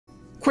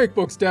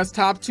QuickBooks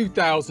Desktop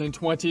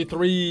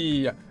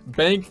 2023.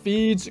 Bank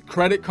feeds,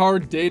 credit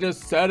card data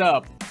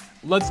setup.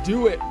 Let's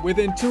do it with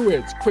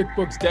Intuit's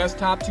QuickBooks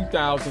Desktop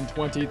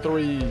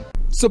 2023.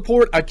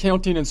 Support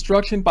accounting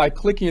instruction by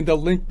clicking the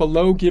link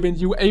below, giving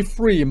you a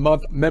free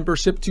month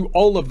membership to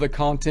all of the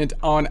content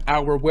on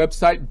our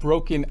website,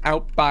 broken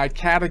out by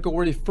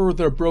category,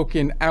 further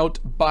broken out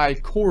by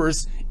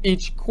course.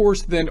 Each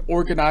course then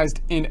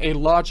organized in a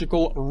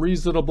logical,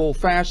 reasonable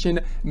fashion,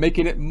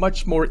 making it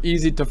much more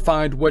easy to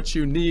find what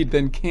you need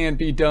than can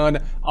be done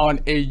on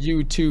a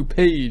YouTube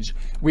page.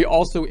 We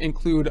also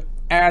include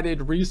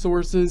added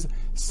resources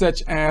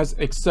such as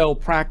Excel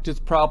practice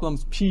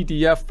problems,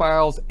 PDF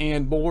files,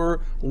 and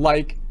more,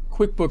 like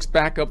QuickBooks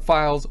backup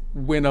files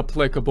when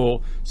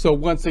applicable. So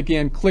once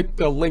again, click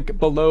the link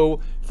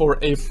below for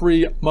a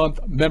free month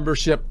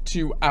membership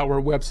to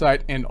our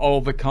website and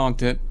all the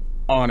content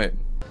on it.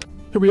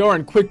 Here we are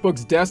in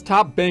QuickBooks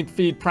Desktop bank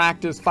feed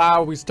practice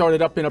file. We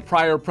started up in a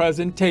prior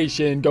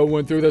presentation,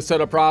 going through the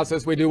setup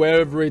process we do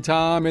every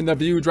time. In the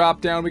view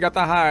drop down, we got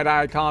the hide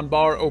icon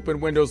bar, open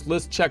windows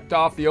list checked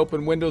off. The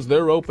open windows,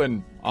 they're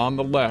open on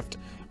the left.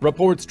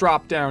 Reports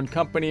drop down,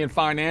 company and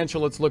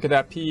financial. Let's look at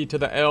that P to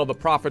the L, the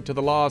profit to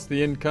the loss,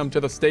 the income to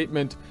the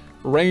statement,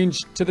 range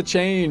to the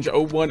change,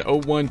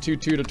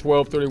 010122 to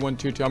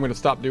 123122. I'm going to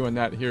stop doing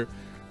that here.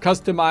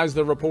 Customize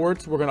the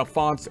reports. We're going to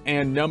fonts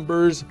and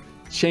numbers.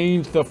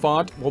 Change the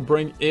font. We'll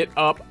bring it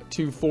up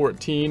to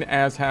 14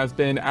 as has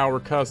been our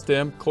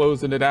custom.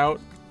 Closing it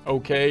out.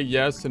 Okay,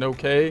 yes, and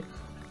okay.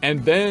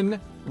 And then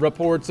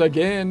reports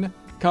again.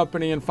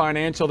 Company and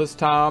financial, this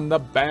time the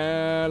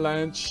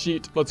balance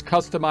sheet. Let's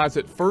customize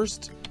it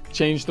first.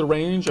 Change the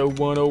range,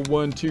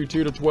 010122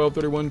 to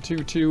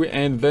 123122,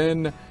 and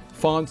then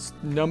fonts,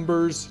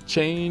 numbers,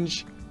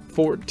 change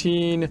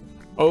 14.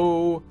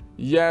 Oh,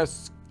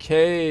 yes,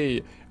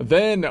 K.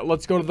 Then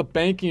let's go to the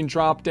banking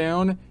drop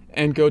down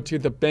and go to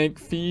the bank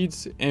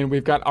feeds, and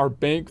we've got our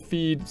bank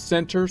feed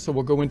center. So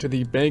we'll go into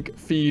the bank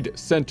feed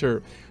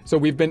center. So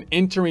we've been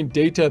entering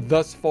data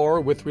thus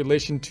far with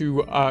relation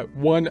to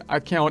one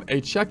account,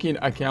 a checking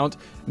account.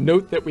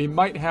 Note that we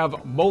might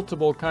have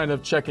multiple kind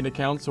of checking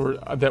accounts, or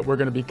that we're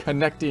going to be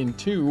connecting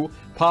to,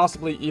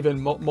 possibly even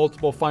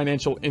multiple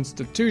financial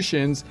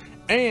institutions,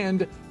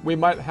 and we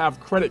might have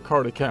credit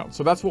card accounts.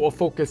 So that's what we'll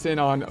focus in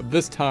on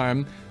this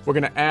time. We're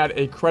going to add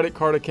a credit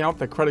card account.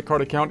 The credit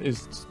card account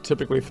is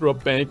typically through a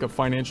bank, a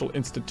financial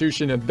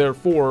institution, and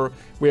therefore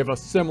we have a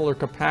similar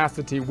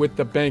capacity with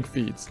the bank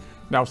feeds.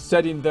 Now,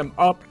 setting them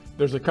up,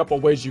 there's a couple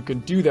ways you can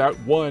do that.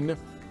 One,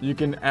 you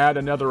can add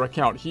another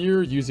account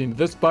here using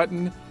this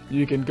button.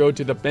 You can go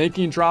to the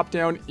banking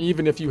dropdown.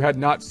 Even if you had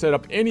not set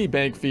up any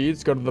bank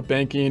feeds, go to the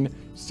banking,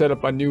 set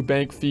up a new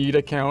bank feed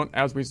account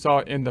as we saw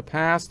in the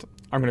past.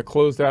 I'm going to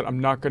close that. I'm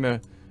not going to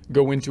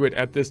go into it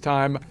at this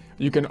time.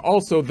 You can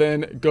also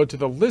then go to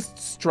the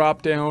lists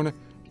drop down,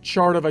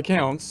 chart of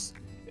accounts,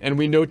 and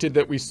we noted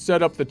that we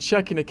set up the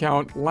checking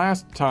account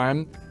last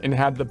time and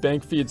had the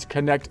bank feeds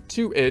connect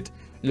to it.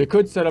 You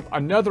could set up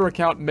another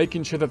account,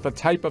 making sure that the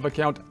type of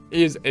account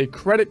is a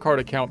credit card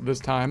account this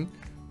time.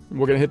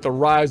 We're going to hit the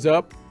rise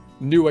up,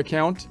 new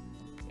account,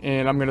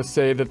 and I'm going to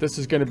say that this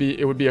is going to be,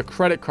 it would be a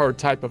credit card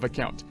type of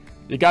account.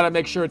 You got to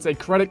make sure it's a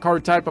credit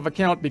card type of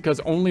account, because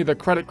only the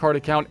credit card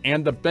account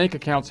and the bank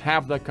accounts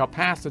have the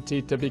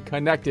capacity to be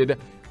connected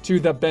to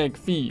the bank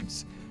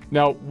feeds.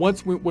 Now,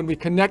 when we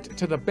connect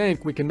to the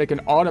bank, we can make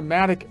an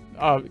automatic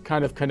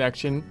kind of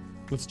connection.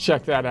 Let's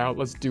check that out.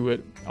 Let's do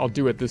it. I'll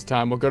do it this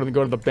time. We'll go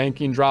to the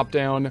banking drop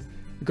down,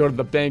 go to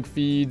the bank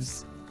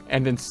feeds,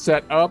 and then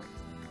set up.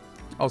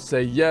 I'll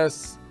say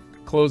yes.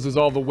 Closes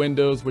all the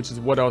windows, which is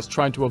what I was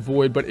trying to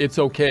avoid, but it's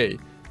okay.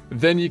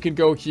 Then you can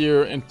go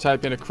here and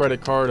type in a credit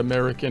card,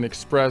 American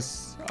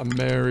Express,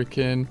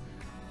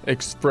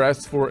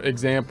 for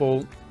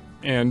example,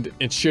 and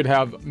it should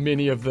have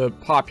many of the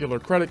popular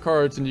credit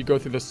cards, and you go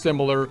through the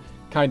similar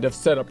kind of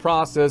setup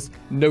process,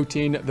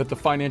 noting that the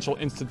financial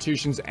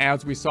institutions,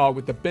 as we saw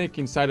with the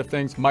banking side of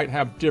things, might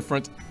have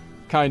different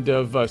kind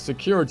of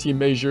security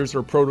measures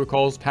or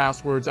protocols,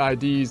 passwords,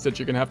 IDs that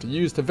you're going to have to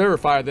use to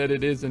verify that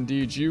it is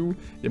indeed you.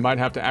 You might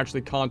have to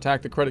actually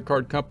contact the credit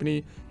card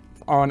company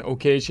on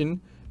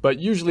occasion. But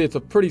usually it's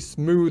a pretty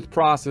smooth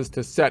process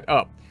to set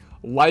up.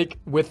 Like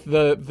with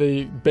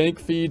the bank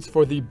feeds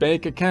for the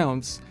bank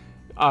accounts,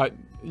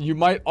 you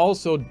might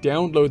also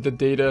download the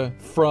data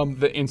from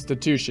the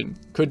institution.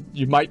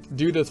 You might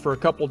do this for a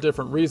couple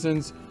different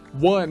reasons.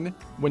 One,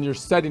 when you're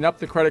setting up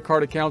the credit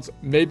card accounts,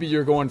 maybe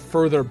you're going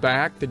further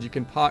back than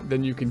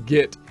you can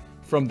get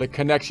from the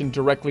connection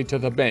directly to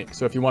the bank.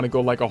 So if you want to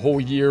go like a whole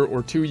year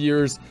or 2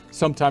 years,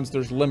 sometimes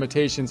there's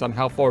limitations on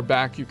how far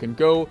back you can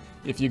go.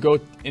 If you go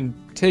and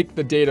take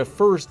the data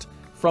first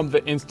from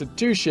the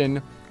institution,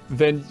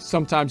 then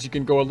sometimes you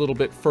can go a little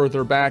bit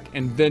further back,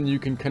 and then you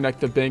can connect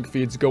the bank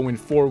feeds going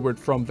forward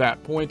from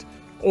that point.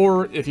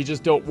 Or if you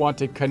just don't want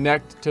to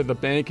connect to the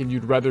bank and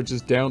you'd rather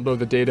just download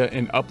the data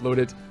and upload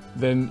it,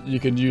 then you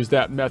can use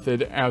that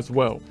method as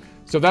well.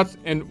 So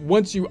and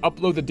once you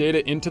upload the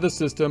data into the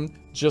system,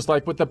 just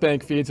like with the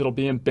bank feeds, it'll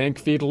be in bank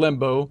feed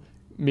limbo.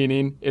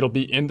 meaning it'll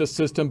be in the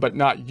system but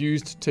not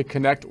used to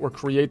connect or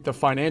create the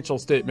financial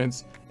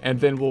statements, and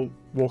then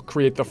we'll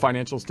create the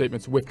financial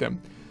statements with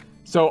them.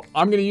 So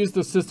I'm going to use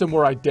the system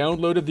where I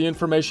downloaded the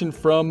information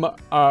from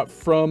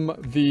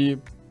the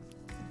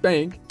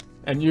bank.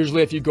 And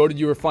usually if you go to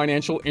your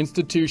financial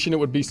institution, it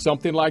would be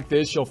something like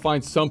this. You'll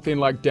find something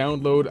like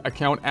download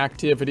account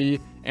activity,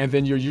 and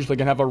then you're usually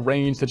going to have a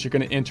range that you're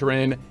going to enter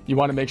in. You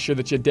want to make sure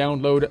that you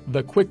download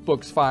the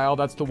QuickBooks file.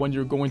 That's the one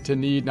you're going to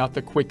need, not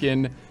the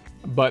Quicken,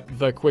 but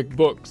the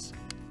QuickBooks.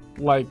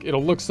 Like,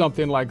 it'll look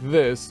something like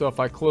this. So if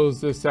I close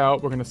this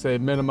out, we're going to say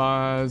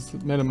minimize,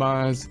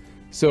 minimize.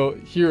 So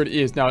here it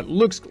is. Now it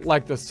looks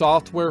like the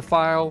software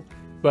file,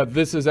 but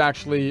this is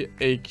actually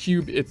a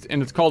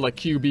it's called a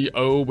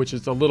QBO, which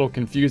is a little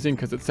confusing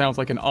because it sounds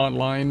like an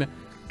online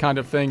kind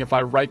of thing. If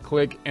I right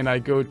click and I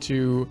go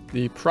to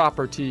the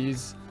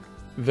properties,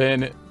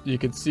 then you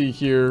can see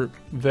here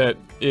that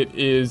it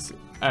is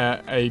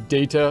a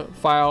data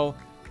file,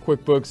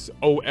 QuickBooks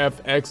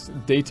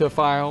OFX data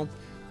file.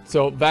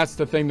 So that's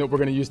the thing that we're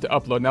going to use to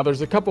upload. Now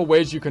there's a couple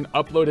ways you can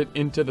upload it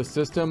into the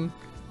system.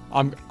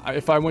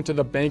 If I went to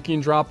the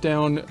banking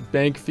dropdown,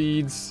 bank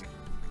feeds,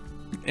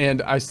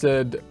 and I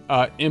said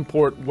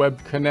import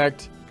web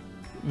connect,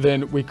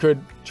 then we could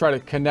try to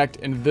connect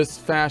in this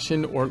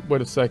fashion, or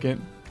wait a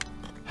second.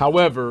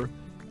 However,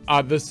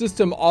 the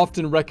system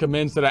often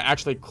recommends that I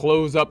actually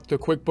close up the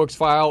QuickBooks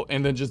file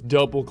and then just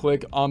double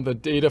click on the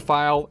data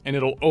file, and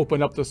it'll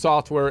open up the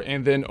software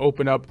and then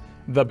open up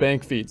the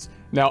bank feeds.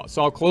 Now,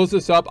 so I'll close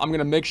this up. I'm going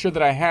to make sure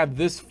that I had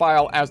this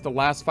file as the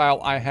last file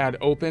I had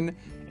open,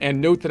 and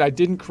note that I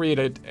didn't create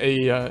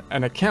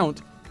an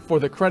account for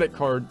the credit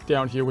card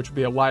down here, which would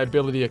be a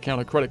liability account,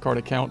 a credit card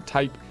account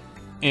type,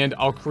 and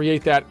I'll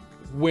create that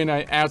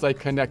as I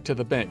connect to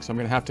the bank. So I'm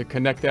going to have to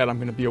connect that. I'm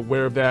going to be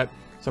aware of that.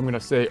 So I'm going to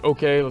say,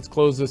 okay, let's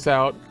close this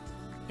out.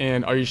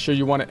 And are you sure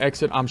you want to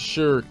exit? I'm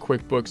sure,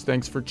 QuickBooks.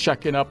 Thanks for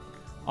checking up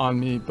on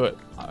me, but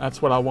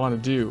that's what I want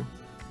to do.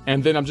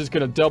 And then I'm just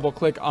going to double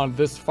click on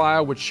this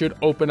file, which should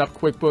open up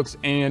QuickBooks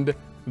and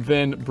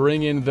then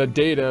bring in the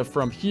data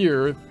from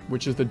here,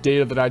 which is the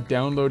data that I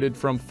downloaded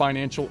from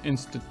financial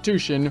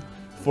institution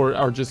for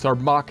our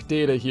mock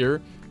data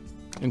here.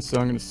 And so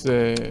I'm going to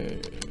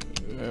say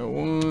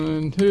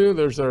 1, 2,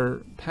 there's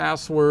our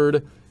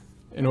password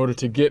in order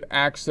to get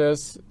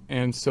access.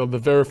 And so the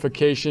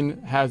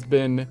verification has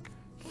been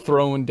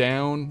throw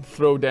down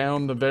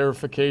the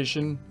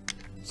verification.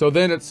 So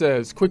then it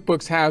says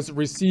QuickBooks has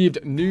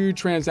received new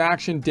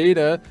transaction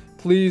data.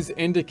 Please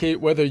indicate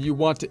whether you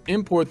want to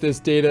import this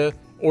data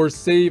or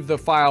save the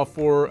file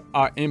for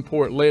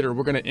import later.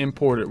 We're going to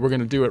import it. We're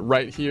going to do it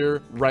right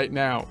here, right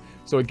now.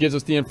 So it gives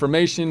us the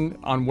information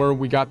on where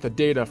we got the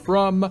data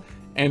from.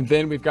 And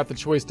then we've got the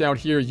choice down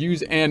here,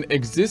 use an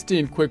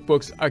existing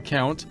QuickBooks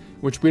account,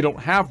 which we don't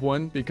have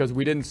one because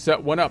we didn't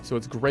set one up. So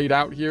it's grayed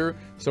out here.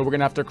 So we're going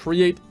to have to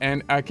create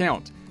an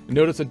account.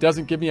 Notice it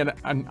doesn't give me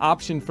an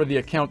option for the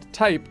account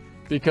type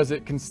because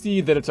it can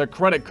see that it's a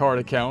credit card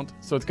account.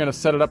 So it's going to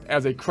set it up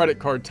as a credit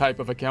card type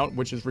of account,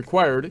 which is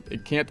required.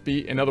 It can't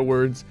be, in other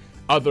words,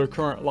 other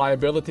current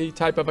liability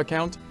type of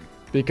account,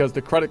 because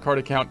the credit card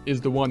account is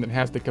the one that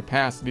has the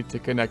capacity to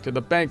connect to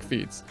the bank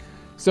feeds.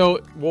 So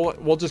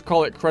we'll just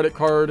call it credit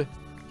card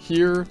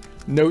here.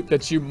 Note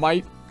that you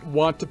might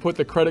want to put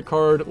the credit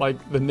card,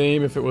 like the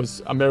name if it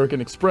was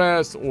American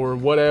Express or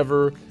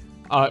whatever,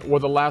 or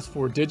the last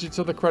 4 digits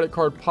of the credit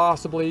card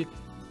possibly.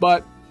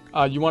 But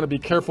you want to be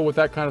careful with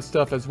that kind of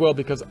stuff as well,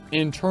 because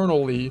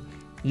internally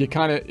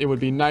it would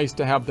be nice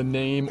to have the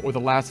name or the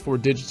last 4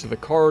 digits of the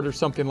card or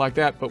something like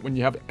that. But when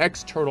you have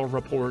external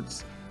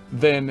reports,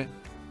 then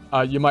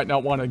you might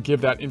not want to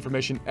give that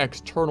information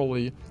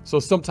externally. So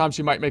sometimes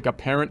you might make a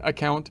parent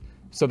account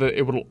so that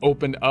it will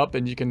open up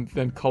and you can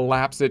then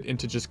collapse it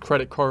into just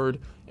credit card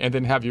and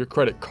then have your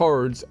credit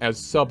cards as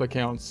sub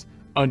accounts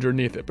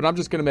underneath it. But I'm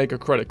just going to make a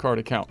credit card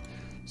account.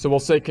 So we'll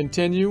say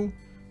continue.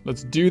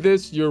 Let's do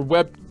this. Your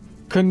Web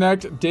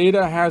Connect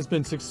data has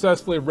been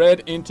successfully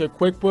read into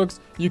QuickBooks.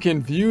 You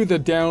can view the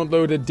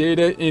downloaded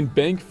data in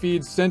Bank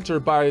Feed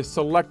Center by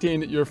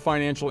selecting your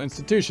financial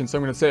institution. So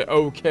I'm going to say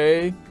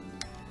okay.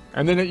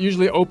 And then it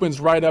usually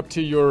opens right up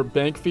to your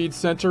Bank Feed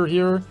Center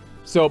here.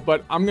 So,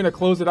 but I'm going to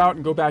close it out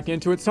and go back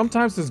into it.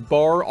 Sometimes this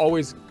bar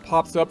always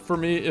pops up for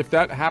me. If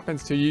that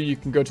happens to you, you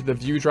can go to the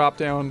view drop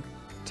down,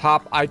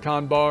 top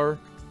icon bar,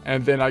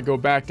 and then I go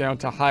back down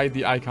to hide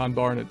the icon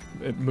bar and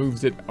it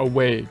moves it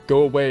away.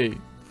 Go away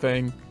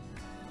thing.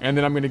 And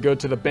then I'm going to go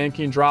to the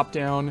banking drop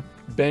down,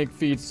 Bank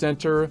Feed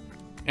Center,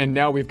 and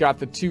now we've got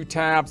the 2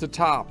 tabs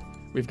atop.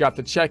 We've got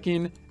the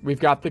checking, we've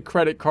got the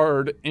credit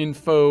card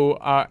info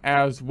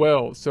as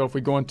well. So if we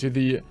go into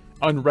the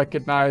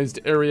unrecognized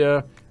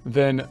area,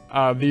 then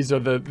these are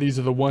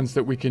the ones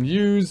that we can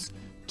use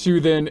to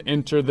then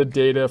enter the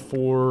data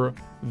for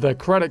the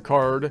credit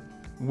card,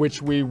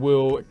 which we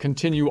will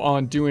continue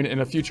on doing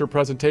in a future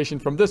presentation.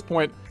 From this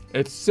point,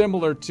 it's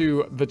similar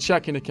to the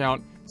checking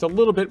account. It's a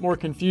little bit more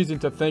confusing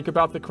to think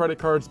about the credit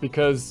cards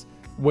because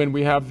when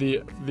we have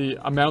the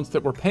amounts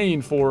that we're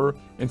paying for,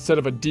 instead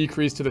of a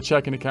decrease to the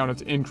checking account,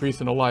 it's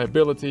increase in a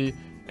liability.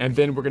 And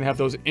then we're going to have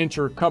those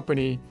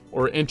intercompany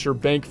or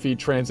interbank fee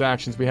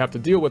transactions we have to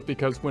deal with,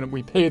 because when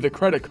we pay the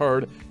credit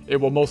card, it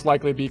will most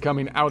likely be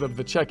coming out of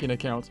the checking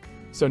account.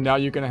 So now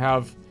you're going to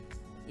have,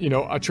 you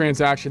know, a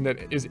transaction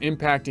that is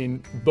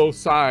impacting both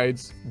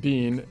sides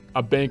being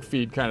a bank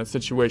feed kind of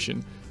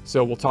situation.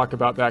 So we'll talk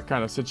about that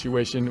kind of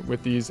situation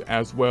with these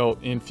as well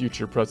in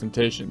future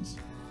presentations.